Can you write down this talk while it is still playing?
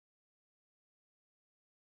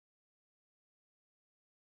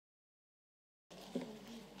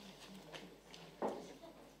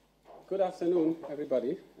Good afternoon,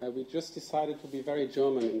 everybody. We just decided to be very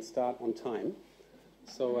German and start on time.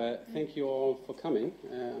 So thank you all for coming.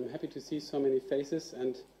 I'm happy to see so many faces,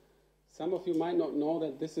 and some of you might not know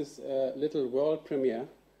that this is a little world premiere.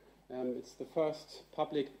 It's the first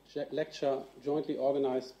public lecture jointly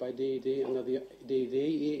organized by DED under the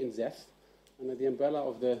DED in ZEF, under the umbrella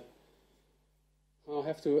of the, I'll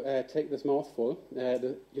have to take this mouthful,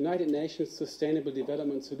 the United Nations Sustainable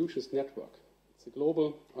Development Solutions Network. It's a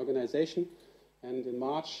global organization, and in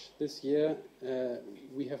March this year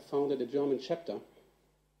we have founded a German chapter,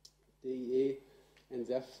 DEE and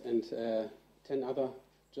ZEF, and 10 other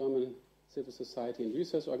German civil society and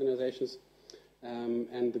research organizations.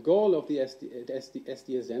 And the goal of the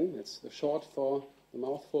SDSN, that's the short for the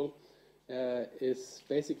mouthful, is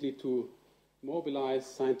basically to mobilize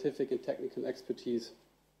scientific and technical expertise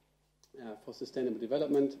for sustainable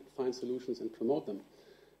development, find solutions and promote them.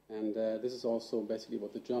 And this is also basically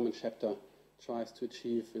what the German chapter tries to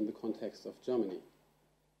achieve in the context of Germany.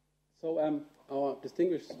 So our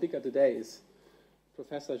distinguished speaker today is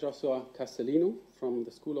Professor Joshua Castellino from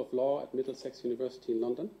the School of Law at Middlesex University in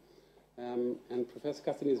London. And Professor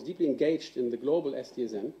Castellino is deeply engaged in the global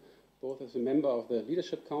SDSN, both as a member of the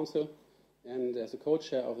Leadership Council and as a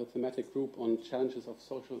co-chair of the thematic group on challenges of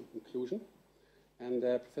social inclusion. And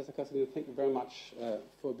Professor Castellino, thank you very much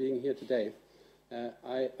for being here today.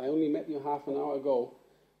 I only met you half an hour ago,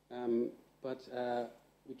 but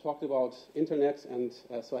we talked about internet, and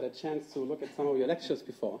so I had a chance to look at some of your lectures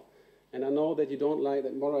before. And I know that you don't like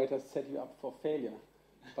that moderators set you up for failure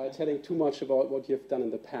by telling too much about what you've done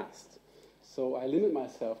in the past. So I limit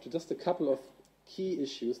myself to just a couple of key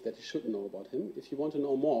issues that you should know about him. If you want to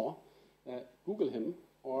know more, Google him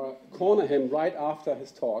or corner him right after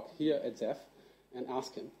his talk here at ZEF and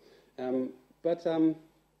ask him.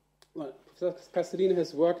 Well, Professor Castellino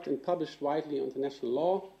has worked and published widely on international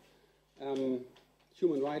law,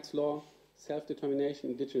 human rights law,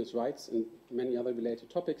 self-determination, indigenous rights, and many other related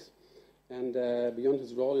topics. And beyond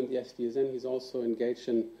his role in the SDSN, he's also engaged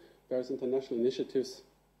in various international initiatives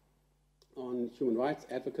on human rights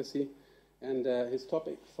advocacy. And his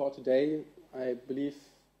topic for today, I believe,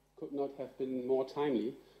 could not have been more timely.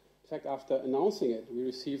 In fact, after announcing it, we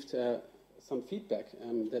received some feedback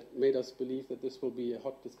that made us believe that this will be a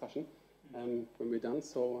hot discussion when we're done.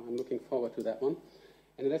 So I'm looking forward to that one.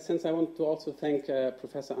 And in that sense, I want to also thank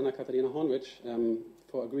Professor Anna-Katharina Hornidge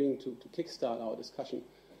for agreeing to kickstart our discussion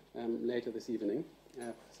later this evening.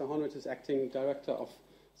 Professor Hornidge is acting director of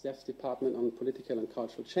ZEF's Department on Political and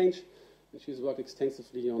Cultural Change, and she's worked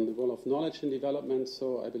extensively on the role of knowledge in development,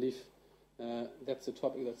 so I believe that's a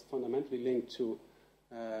topic that's fundamentally linked to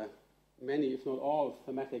many, if not all,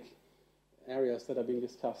 thematic areas that are being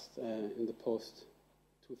discussed in the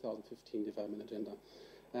post-2015 development agenda.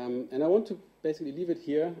 And I want to basically leave it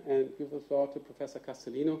here and give the floor to Professor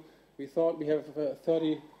Castellino. We thought we have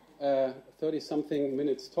 30-something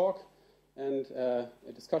minutes talk and a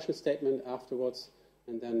discussion statement afterwards,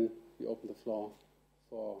 and then we open the floor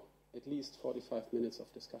for at least 45 minutes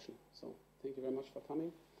of discussion. So thank you very much for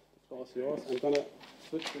coming. The floor is yours. I'm going to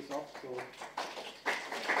switch this off.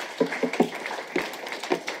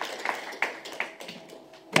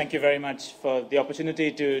 Thank you very much for the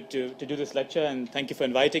opportunity to do this lecture, and thank you for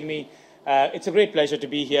inviting me. It's a great pleasure to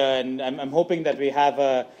be here, and I'm hoping that we have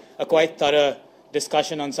a quite thorough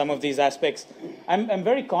discussion on some of these aspects. I'm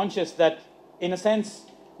very conscious that, in a sense,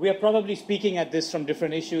 we are probably speaking at this from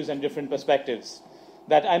different issues and different perspectives.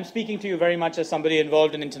 That I'm speaking to you very much as somebody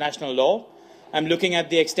involved in international law. I'm looking at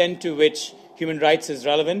the extent to which human rights is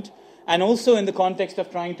relevant, and also in the context of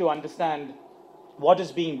trying to understand what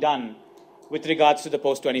is being done with regards to the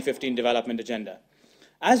post-2015 development agenda.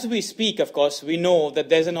 As we speak, of course, we know that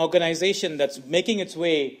there's an organization that's making its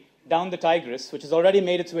way down the Tigris, which has already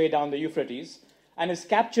made its way down the Euphrates, and is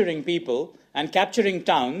capturing people, and capturing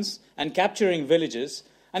towns, and capturing villages.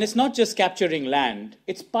 And it's not just capturing land,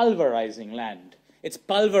 it's pulverizing land. It's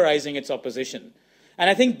pulverizing its opposition. And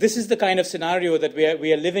I think this is the kind of scenario that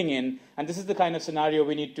we are living in, and this is the kind of scenario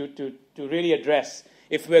we need to really address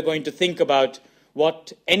if we're going to think about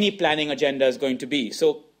what any planning agenda is going to be.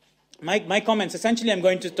 So my comments, essentially I'm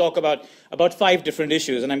going to talk about 5 different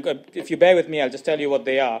issues, and if you bear with me, I'll just tell you what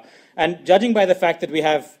they are. And judging by the fact that we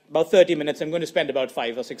have about 30 minutes, I'm going to spend about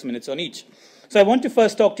 5 or 6 minutes on each. So I want to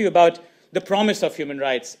first talk to you about the promise of human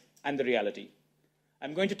rights and the reality.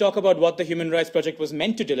 I'm going to talk about what the Human Rights Project was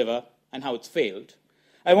meant to deliver and how it's failed.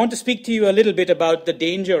 I want to speak to you a little bit about the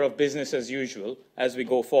danger of business as usual as we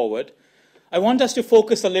go forward. I want us to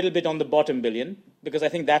focus a little bit on the bottom billion, because I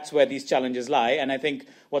think that's where these challenges lie, and I think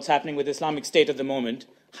what's happening with Islamic State at the moment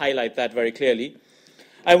highlight that very clearly.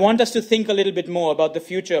 I want us to think a little bit more about the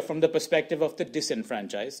future from the perspective of the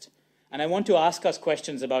disenfranchised. And I want to ask us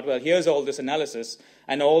questions about, well, here's all this analysis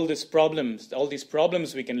and all these problems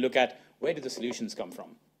we can look at. Where do the solutions come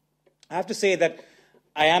from? I have to say that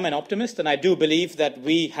I am an optimist, and I do believe that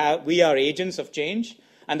we are agents of change,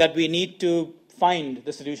 and that we need to find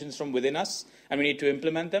the solutions from within us, and we need to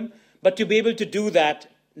implement them. But to be able to do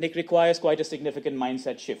that, it requires quite a significant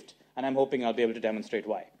mindset shift, and I'm hoping I'll be able to demonstrate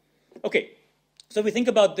why. Okay, so we think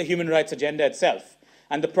about the human rights agenda itself,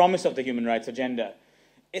 and the promise of the human rights agenda.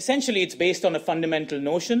 Essentially, it's based on a fundamental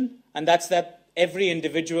notion, and that's that every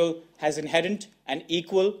individual has inherent and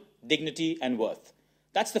equal dignity and worth.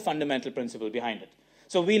 That's the fundamental principle behind it.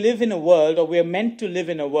 So we live in a world, or we are meant to live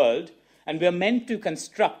in a world, and we are meant to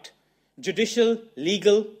construct judicial,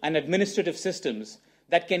 legal, and administrative systems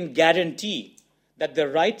that can guarantee that the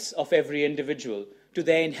rights of every individual to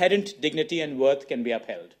their inherent dignity and worth can be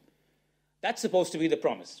upheld. That's supposed to be the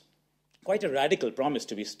promise. Quite a radical promise,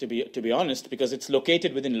 to be honest, because it's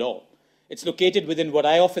located within law. It's located within what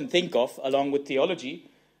I often think of, along with theology,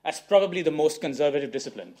 as probably the most conservative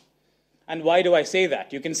discipline. And why do I say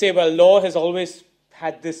that? You can say, well, law has always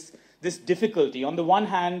had this difficulty. On the one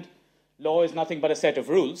hand, law is nothing but a set of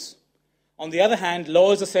rules. On the other hand,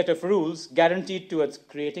 law is a set of rules guaranteed towards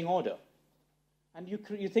creating order. And you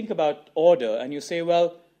think about order, and you say,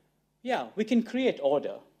 well, yeah, we can create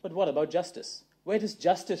order, but what about justice? Where does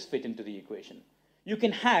justice fit into the equation? You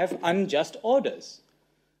can have unjust orders.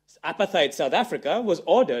 Apartheid South Africa was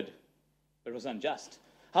ordered, but it was unjust.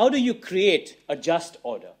 How do you create a just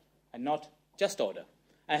order and not just order?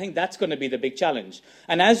 I think that's going to be the big challenge.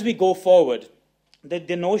 And as we go forward,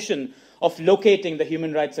 the notion of locating the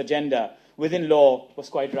human rights agenda within law was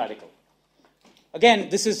quite radical. Again,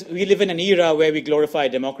 we live in an era where we glorify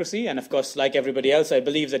democracy, and of course, like everybody else, I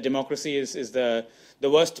believe that democracy is the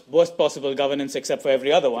worst possible governance except for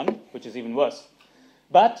every other one, which is even worse.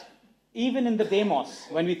 But even in the demos,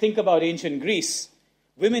 when we think about ancient Greece,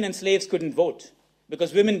 women and slaves couldn't vote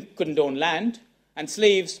because women couldn't own land, and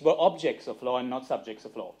slaves were objects of law and not subjects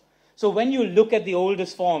of law. So when you look at the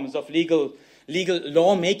oldest forms of legal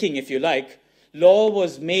lawmaking, if you like, law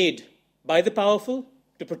was made by the powerful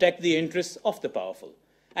to protect the interests of the powerful.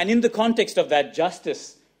 And in the context of that,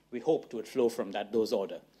 justice, we hoped, would flow from those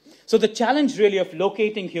order. So the challenge really of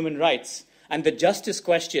locating human rights and the justice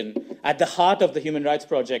question at the heart of the Human Rights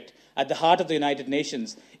Project, at the heart of the United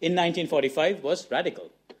Nations in 1945 was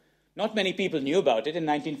radical. Not many people knew about it in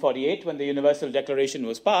 1948 when the Universal Declaration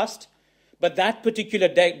was passed, but that particular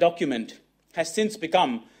document has since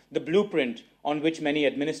become the blueprint on which many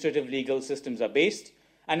administrative legal systems are based,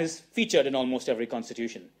 and is featured in almost every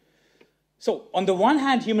constitution. So, on the one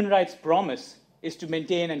hand, human rights promise is to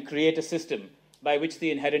maintain and create a system by which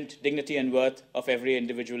the inherent dignity and worth of every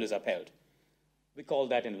individual is upheld. We call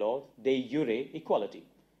that in law de jure equality.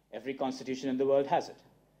 Every constitution in the world has it.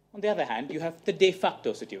 On the other hand, you have the de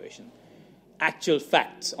facto situation, actual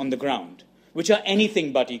facts on the ground, which are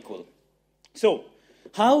anything but equal. So,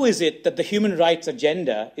 how is it that the human rights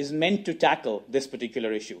agenda is meant to tackle this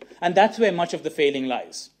particular issue? And that's where much of the failing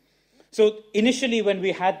lies. So initially, when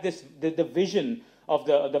we had the vision of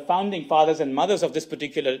the founding fathers and mothers of this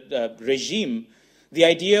particular regime, the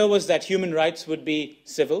idea was that human rights would be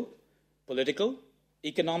civil, political,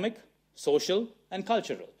 economic, social, and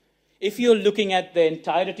cultural. If you're looking at the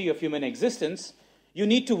entirety of human existence, you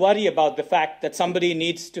need to worry about the fact that somebody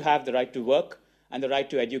needs to have the right to work, and the right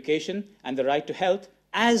to education, and the right to health,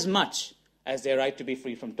 as much as their right to be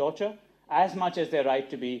free from torture, as much as their right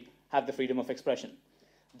to have the freedom of expression.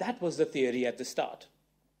 That was the theory at the start.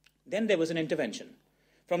 Then there was an intervention.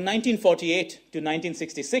 From 1948 to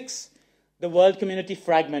 1966, the world community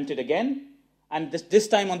fragmented again, and this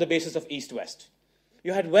time on the basis of East-West.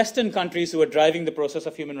 You had Western countries who were driving the process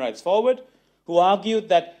of human rights forward, who argued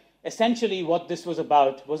that essentially what this was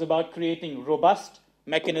about creating robust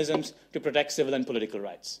mechanisms to protect civil and political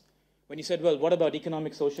rights. When you said, well, what about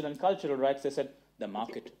economic, social, and cultural rights? They said, the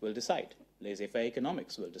market will decide. Laissez-faire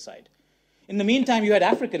economics will decide. In the meantime, you had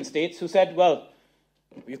African states who said, well,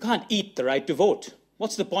 you can't eat the right to vote.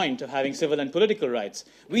 What's the point of having civil and political rights?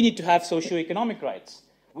 We need to have socio-economic rights.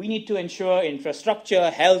 We need to ensure infrastructure,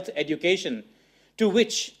 health, education, to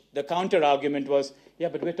which the counter-argument was, yeah,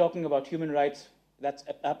 but we're talking about human rights that's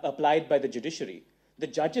applied by the judiciary. The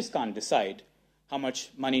judges can't decide how much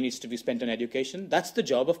money needs to be spent on education. That's the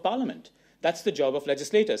job of parliament. That's the job of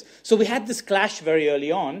legislators. So we had this clash very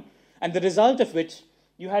early on, and the result of which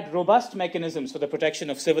you had robust mechanisms for the protection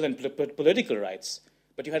of civil and political rights,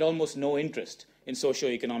 but you had almost no interest in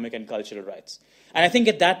socio-economic and cultural rights. And I think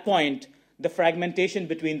at that point, the fragmentation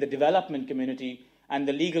between the development community and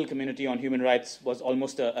the legal community on human rights was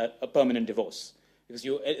almost a permanent divorce, because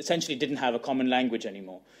you essentially didn't have a common language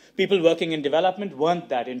anymore. People working in development weren't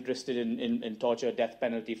that interested in torture, death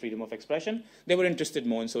penalty, freedom of expression. They were interested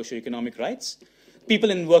more in socioeconomic rights. People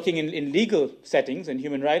working in legal settings and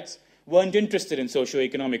human rights weren't interested in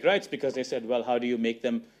socioeconomic rights because they said, well, how do you make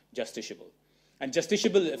them justiciable? And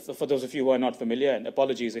justiciable, for those of you who are not familiar, and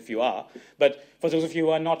apologies if you are, but for those of you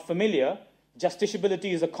who are not familiar,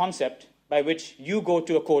 justiciability is a concept by which you go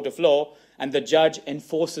to a court of law and the judge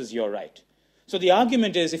enforces your right. So the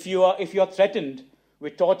argument is, if you're threatened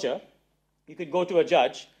with torture, you could go to a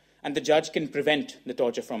judge and the judge can prevent the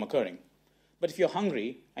torture from occurring. But if you're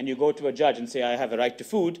hungry and you go to a judge and say, I have a right to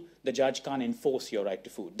food, the judge can't enforce your right to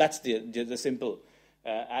food. That's the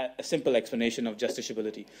simple explanation of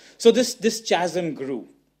justiciability. So this chasm grew.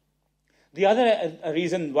 The other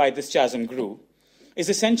reason why this chasm grew is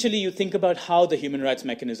essentially you think about how the human rights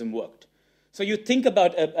mechanism worked. So you think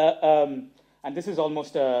about, and this is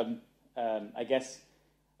almost, I guess,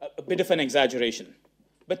 a bit of an exaggeration.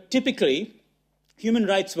 But typically, human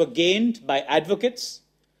rights were gained by advocates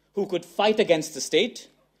who could fight against the state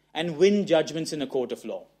and win judgments in a court of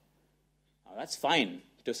law. Now, that's fine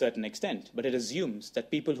to a certain extent, but it assumes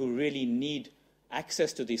that people who really need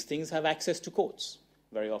access to these things have access to courts.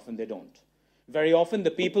 Very often they don't. Very often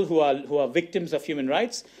the people who are victims of human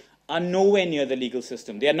rights are nowhere near the legal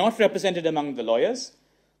system. They are not represented among the lawyers.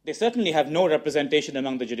 They certainly have no representation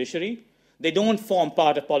among the judiciary. They don't form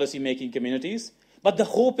part of policy-making communities. But the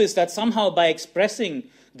hope is that somehow by expressing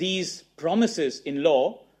these promises in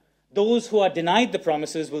law, those who are denied the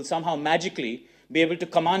promises will somehow magically be able to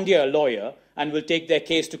commandeer a lawyer and will take their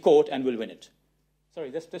case to court and will win it. Sorry,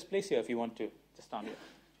 there's place here if you want to. Just stand here.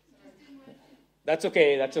 That's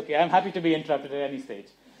okay, that's okay. I'm happy to be interrupted at any stage.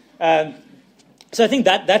 So I think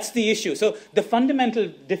that's the issue. So the fundamental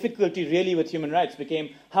difficulty really with human rights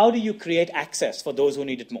became, how do you create access for those who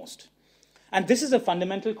need it most? And this is a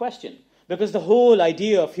fundamental question, because the whole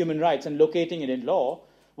idea of human rights and locating it in law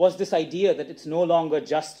was this idea that it's no longer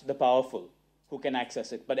just the powerful who can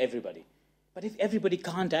access it, but everybody. But if everybody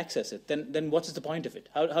can't access it, then what's the point of it?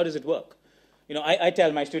 How does it work? You know, I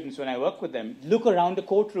tell my students when I work with them, look around a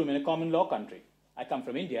courtroom in a common law country. I come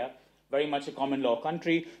from India, very much a common law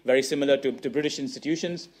country, very similar to British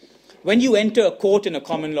institutions. When you enter a court in a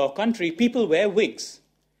common law country, people wear wigs.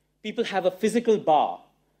 People have a physical bar.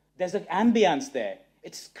 There's an ambience there.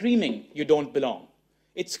 It's screaming, you don't belong.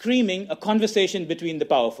 It's screaming a conversation between the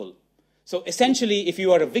powerful. So essentially, if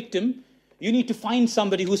you are a victim, you need to find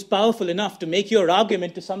somebody who's powerful enough to make your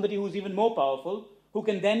argument to somebody who's even more powerful, who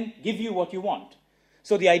can then give you what you want.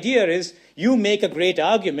 So the idea is, you make a great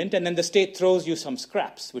argument, and then the state throws you some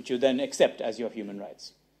scraps, which you then accept as your human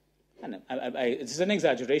rights. And this is an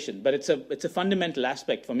exaggeration, but it's a fundamental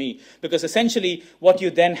aspect for me, because essentially what you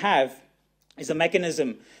then have is a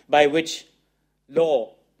mechanism by which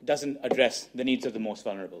law doesn't address the needs of the most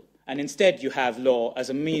vulnerable. And instead you have law as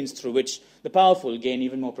a means through which the powerful gain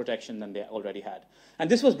even more protection than they already had. And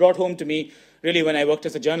this was brought home to me really when I worked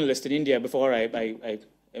as a journalist in India before I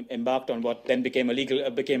embarked on what then became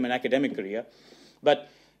an academic career. But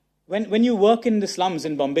when you work in the slums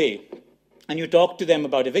in Bombay and you talk to them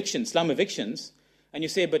about evictions, slum evictions, and you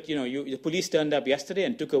say, but the police turned up yesterday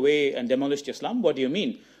and took away and demolished your slum, what do you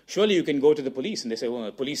mean? Surely you can go to the police. And they say, well,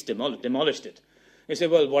 the police demolished it. You say,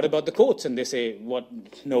 well, what about the courts? And they say, what?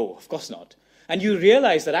 No, of course not. And you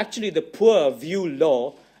realize that actually the poor view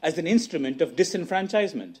law as an instrument of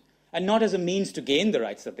disenfranchisement and not as a means to gain the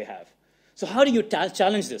rights that they have. So how do you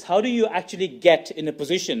challenge this? How do you actually get in a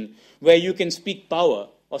position where you can speak power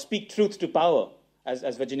or speak truth to power,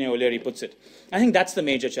 as Virginia O'Leary puts it? I think that's the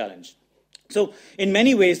major challenge. So in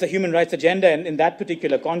many ways, the human rights agenda in that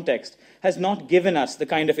particular context has not given us the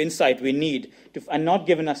kind of insight we need and not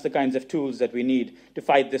given us the kinds of tools that we need to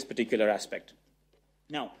fight this particular aspect.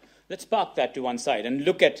 Now, let's park that to one side and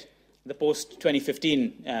look at the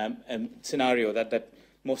post-2015 scenario that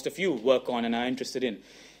most of you work on and are interested in.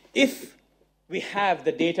 If we have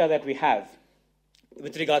the data that we have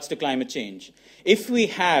with regards to climate change, if we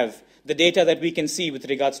have the data that we can see with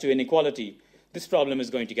regards to inequality, this problem is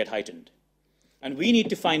going to get heightened. And we need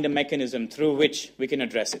to find a mechanism through which we can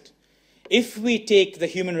address it. If we take the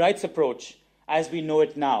human rights approach as we know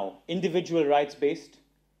it now, individual rights-based,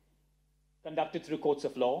 conducted through courts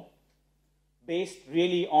of law, based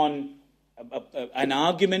really on an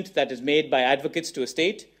argument that is made by advocates to a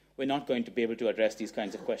state, we're not going to be able to address these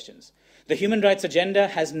kinds of questions. The human rights agenda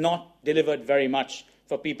has not delivered very much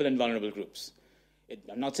for people in vulnerable groups.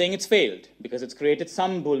 I'm not saying it's failed, because it's created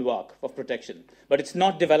some bulwark of protection, but it's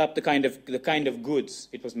not developed the kind of goods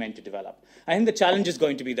it was meant to develop. I think the challenge is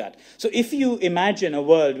going to be that. So if you imagine a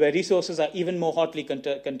world where resources are even more hotly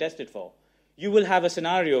contested for, you will have a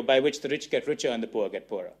scenario by which the rich get richer and the poor get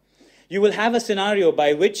poorer. You will have a scenario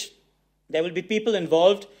by which there will be people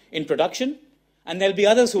involved in production, and there'll be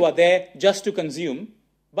others who are there just to consume,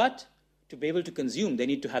 but to be able to consume, they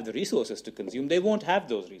need to have the resources to consume. They won't have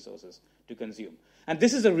those resources to consume. And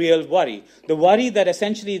this is a real worry. The worry that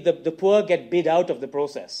essentially the poor get bid out of the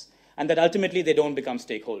process and that ultimately they don't become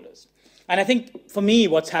stakeholders. And I think, for me,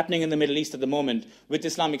 what's happening in the Middle East at the moment with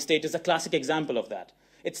Islamic State is a classic example of that.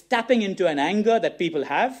 It's tapping into an anger that people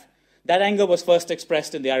have. That anger was first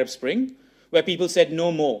expressed in the Arab Spring, where people said,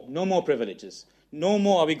 no more privileges. No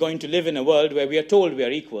more are we going to live in a world where we are told we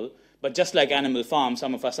are equal, but just like Animal Farm,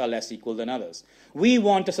 some of us are less equal than others. We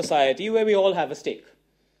want a society where we all have a stake.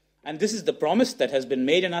 And this is the promise that has been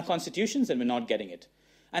made in our constitutions, and we're not getting it.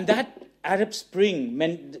 And that Arab Spring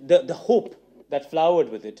meant the hope that flowered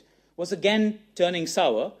with it was again turning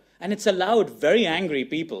sour, and it's allowed very angry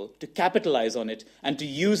people to capitalize on it and to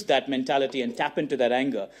use that mentality and tap into that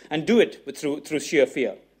anger and do it through sheer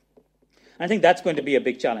fear. I think that's going to be a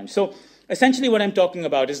big challenge. So essentially what I'm talking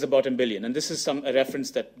about is the bottom billion, and this is a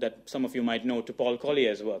reference that some of you might know to Paul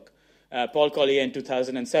Collier's work. Paul Collier in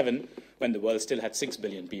 2007, when the world still had 6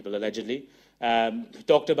 billion people, allegedly,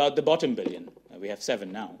 talked about the bottom billion. We have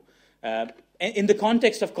 7 now. In the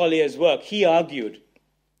context of Collier's work, he argued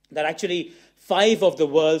that actually 5 of the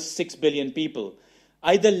world's 6 billion people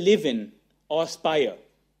either live in or aspire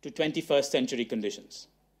to 21st century conditions.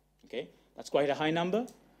 Okay? That's quite a high number.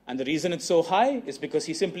 And the reason it's so high is because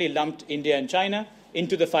he simply lumped India and China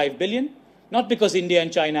into the 5 billion, not because India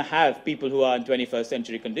and China have people who are in 21st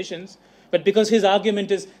century conditions, but because his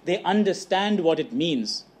argument is they understand what it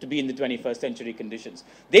means to be in the 21st century conditions.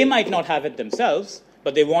 They might not have it themselves,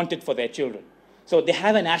 but they want it for their children. So they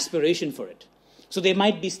have an aspiration for it. So they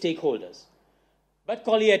might be stakeholders. But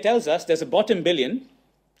Collier tells us there's a bottom billion,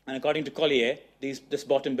 and according to Collier, this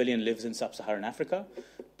bottom billion lives in sub-Saharan Africa,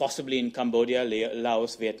 possibly in Cambodia,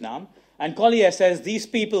 Laos, Vietnam. And Collier says these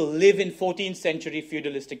people live in 14th century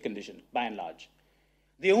feudalistic condition, by and large.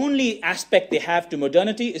 The only aspect they have to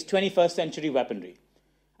modernity is 21st century weaponry.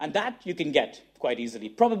 And that you can get quite easily,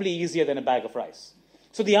 probably easier than a bag of rice.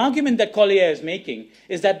 So the argument that Collier is making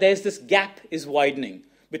is that there's this gap is widening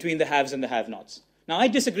between the haves and the have-nots. Now, I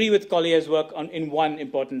disagree with Collier's work in one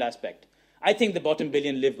important aspect. I think the bottom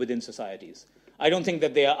billion live within societies. I don't think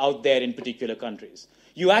that they are out there in particular countries.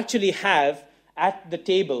 You actually have, at the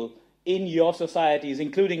table in your societies,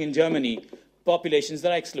 including in Germany, populations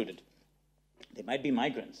that are excluded. They might be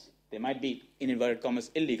migrants. They might be, in inverted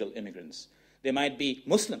commas, illegal immigrants. They might be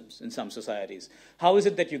Muslims in some societies. How is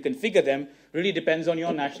it that you configure them really depends on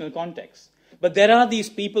your national context. But there are these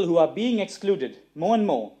people who are being excluded more and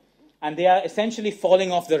more, and they are essentially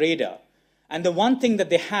falling off the radar. And the one thing that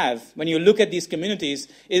they have, when you look at these communities,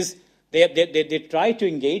 is they try to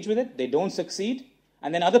engage with it, they don't succeed,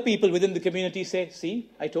 and then other people within the community say, see,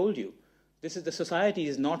 I told you, the society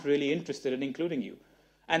is not really interested in including you.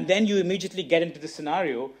 And then you immediately get into the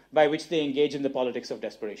scenario by which they engage in the politics of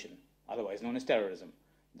desperation, otherwise known as terrorism.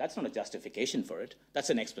 That's not a justification for it. That's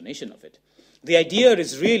an explanation of it. The idea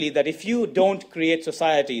is really that if you don't create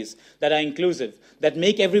societies that are inclusive, that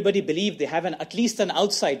make everybody believe they have at least an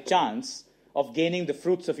outside chance of gaining the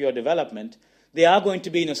fruits of your development, they are going to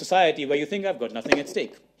be in a society where you think, I've got nothing at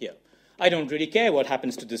stake here. I don't really care what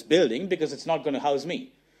happens to this building because it's not going to house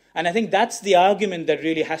me. And I think that's the argument that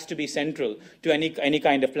really has to be central to any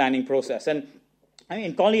kind of planning process. And I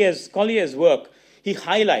mean, Collier's work, he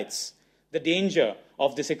highlights the danger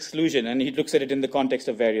of this exclusion, and he looks at it in the context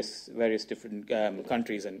of various different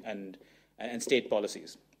countries and state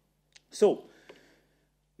policies. So,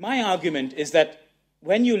 my argument is that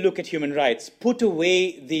when you look at human rights, put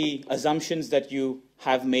away the assumptions that you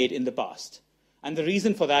have made in the past. And the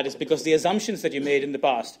reason for that is because the assumptions that you made in the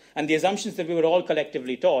past and the assumptions that we were all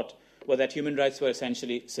collectively taught were that human rights were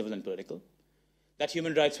essentially civil and political, that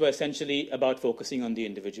human rights were essentially about focusing on the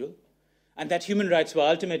individual, and that human rights were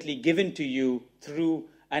ultimately given to you through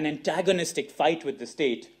an antagonistic fight with the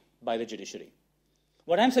state by the judiciary.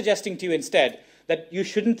 What I'm suggesting to you instead, that you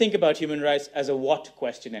shouldn't think about human rights as a what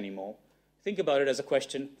question anymore. Think about it as a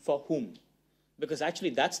question for whom. Because actually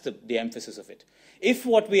that's the emphasis of it. If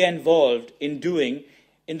what we are involved in doing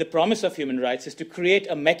in the promise of human rights is to create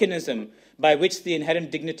a mechanism by which the inherent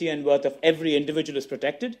dignity and worth of every individual is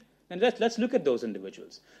protected, then let's look at those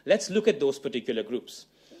individuals. Let's look at those particular groups.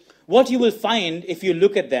 What you will find if you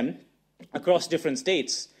look at them across different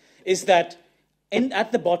states is that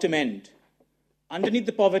at the bottom end, underneath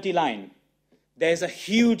the poverty line, there's a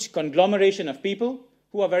huge conglomeration of people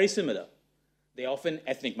who are very similar. They are often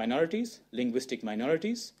ethnic minorities, linguistic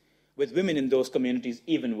minorities, with women in those communities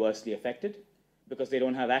even worsely affected because they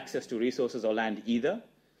don't have access to resources or land either.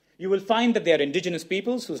 You will find that they are indigenous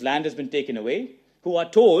peoples whose land has been taken away, who are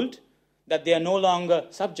told that they are no longer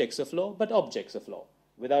subjects of law, but objects of law,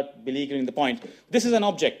 without beleaguering the point. This is an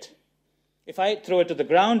object. If I throw it to the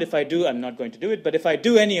ground, if I do, I'm not going to do it, but if I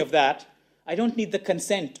do any of that, I don't need the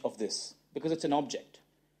consent of this, because it's an object.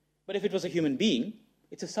 But if it was a human being,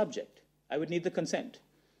 it's a subject. I would need the consent.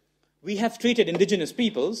 We have treated indigenous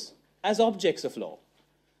peoples as objects of law.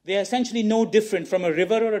 They are essentially no different from a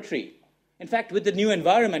river or a tree. In fact, with the new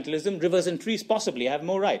environmentalism, rivers and trees possibly have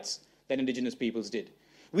more rights than indigenous peoples did.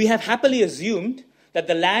 We have happily assumed that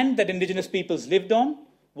the land that indigenous peoples lived on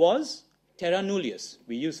was terra nullius.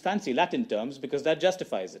 We use fancy Latin terms because that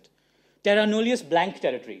justifies it. Terra nullius, blank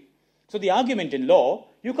territory. So the argument in law,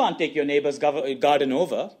 you can't take your neighbor's garden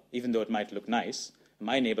over, even though it might look nice.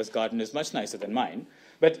 My neighbor's garden is much nicer than mine.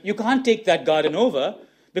 But you can't take that garden over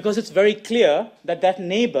because it's very clear that that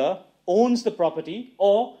neighbor owns the property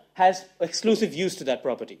or has exclusive use to that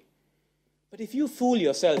property. But if you fool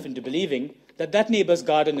yourself into believing that that neighbor's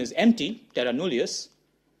garden is empty, terra nullius,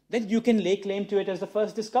 then you can lay claim to it as the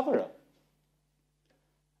first discoverer.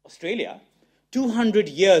 Australia, 200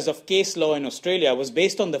 years of case law in Australia was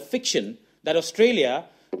based on the fiction that Australia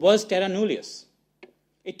was terra nullius.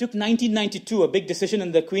 It took 1992, a big decision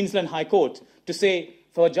in the Queensland High Court, to say,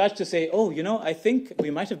 for a judge to say, oh, you know, I think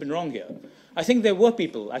we might have been wrong here. I think there were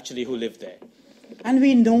people actually who lived there. And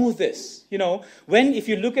we know this. You know, if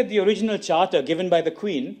you look at the original charter given by the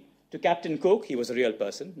Queen to Captain Cook, he was a real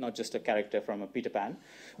person, not just a character from a Peter Pan,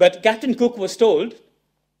 but Captain Cook was told,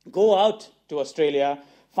 go out to Australia,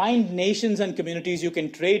 find nations and communities you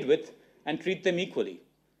can trade with, and treat them equally.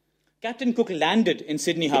 Captain Cook landed in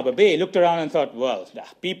Sydney Harbour Bay, looked around and thought, well,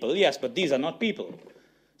 people, yes, but these are not people.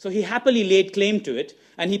 So he happily laid claim to it,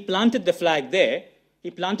 and he planted the flag there,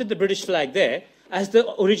 he planted the British flag there, as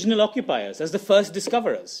the original occupiers, as the first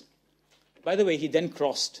discoverers. By the way, he then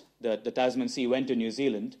crossed the Tasman Sea, went to New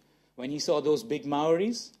Zealand. When he saw those big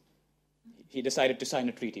Maoris, he decided to sign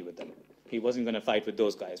a treaty with them. He wasn't going to fight with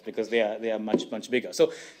those guys because they are much, much bigger.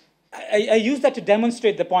 So I use that to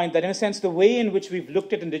demonstrate the point that, in a sense, the way in which we've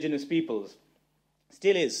looked at indigenous peoples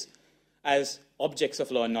still is as objects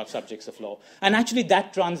of law and not subjects of law. And actually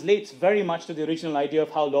that translates very much to the original idea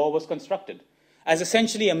of how law was constructed, as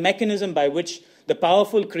essentially a mechanism by which the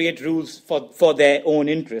powerful create rules for their own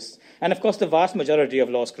interests. And of course, the vast majority of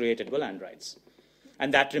laws created were land rights.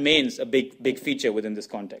 And that remains a big feature within this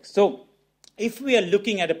context. So if we are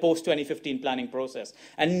looking at a post-2015 planning process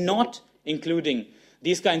and not including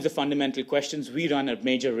these kinds of fundamental questions, we run a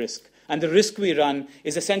major risk. And the risk we run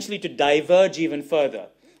is essentially to diverge even further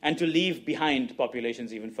and to leave behind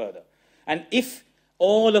populations even further. And if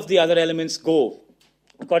all of the other elements go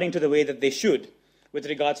according to the way that they should, with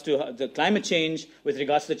regards to the climate change, with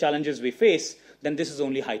regards to the challenges we face, then this is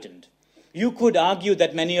only heightened. You could argue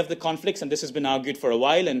that many of the conflicts, and this has been argued for a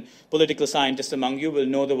while, and political scientists among you will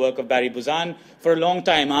know the work of Barry Buzan, for a long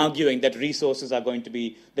time arguing that resources are going to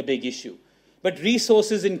be the big issue. But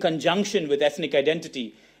resources in conjunction with ethnic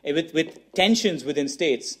identity, with tensions within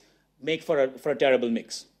states, make for a terrible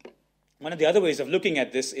mix. One of the other ways of looking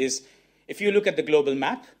at this is, if you look at the global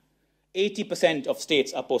map, 80% of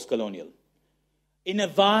states are post-colonial. In a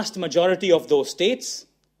vast majority of those states,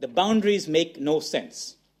 the boundaries make no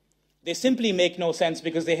sense. They simply make no sense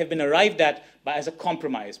because they have been arrived at as a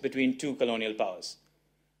compromise between two colonial powers.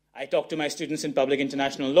 I talk to my students in public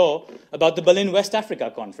international law about the Berlin West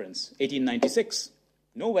Africa Conference, 1896.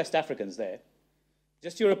 No West Africans there,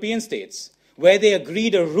 just European states, where they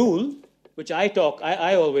agreed a rule, which I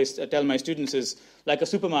always tell my students is like a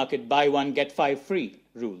supermarket, buy one, get five free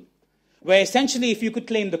rule, where essentially if you could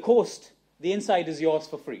claim the coast, the inside is yours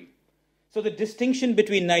for free. So the distinction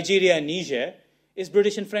between Nigeria and Niger is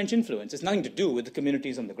British and French influence. It's nothing to do with the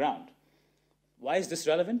communities on the ground. Why is this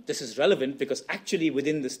relevant? This is relevant because actually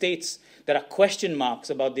within the states, there are question marks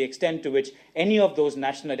about the extent to which any of those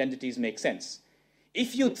national identities make sense.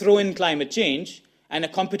 If you throw in climate change and a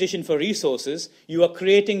competition for resources, you are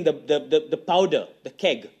creating the powder, the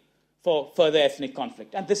keg, for further ethnic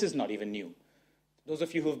conflict. And this is not even new. Those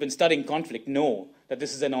of you who have been studying conflict know that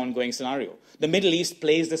this is an ongoing scenario. The Middle East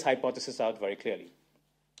plays this hypothesis out very clearly.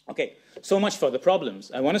 Okay, so much for the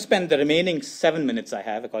problems. I want to spend the remaining 7 minutes I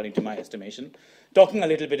have, according to my estimation, talking a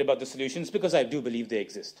little bit about the solutions because I do believe they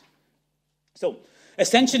exist. So,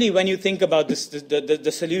 essentially, when you think about this,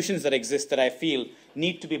 the solutions that exist that I feel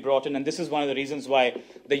need to be brought in, and this is one of the reasons why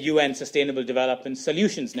the UN Sustainable Development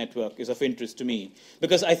Solutions Network is of interest to me.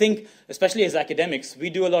 Because I think, especially as academics, we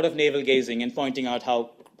do a lot of navel-gazing and pointing out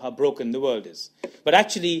how broken the world is. But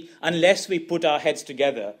actually, unless we put our heads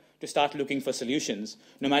together to start looking for solutions,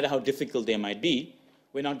 no matter how difficult they might be,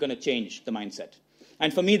 we're not going to change the mindset.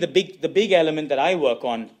 And for me, the big element that I work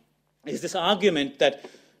on is this argument that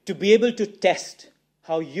to be able to test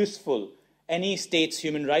how useful any state's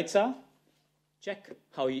human rights are, check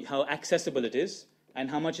how accessible it is, and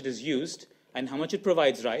how much it is used, and how much it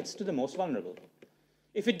provides rights to the most vulnerable.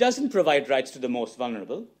 If it doesn't provide rights to the most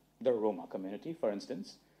vulnerable, the Roma community, for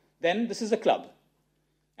instance, then this is a club.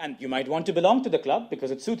 And you might want to belong to the club because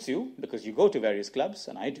it suits you, because you go to various clubs,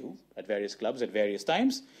 and I do, at various clubs at various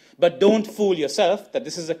times. But don't fool yourself that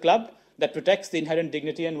this is a club that protects the inherent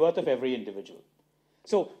dignity and worth of every individual.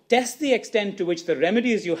 So test the extent to which the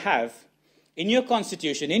remedies you have in your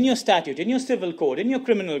constitution, in your statute, in your civil code, in your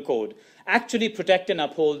criminal code, actually protect and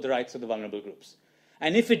uphold the rights of the vulnerable groups.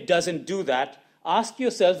 And if it doesn't do that, ask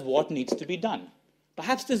yourself what needs to be done.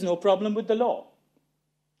 Perhaps there's no problem with the law.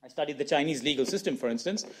 I studied the Chinese legal system, for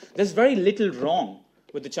instance. There's very little wrong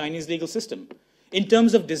with the Chinese legal system. In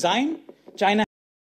terms of design, China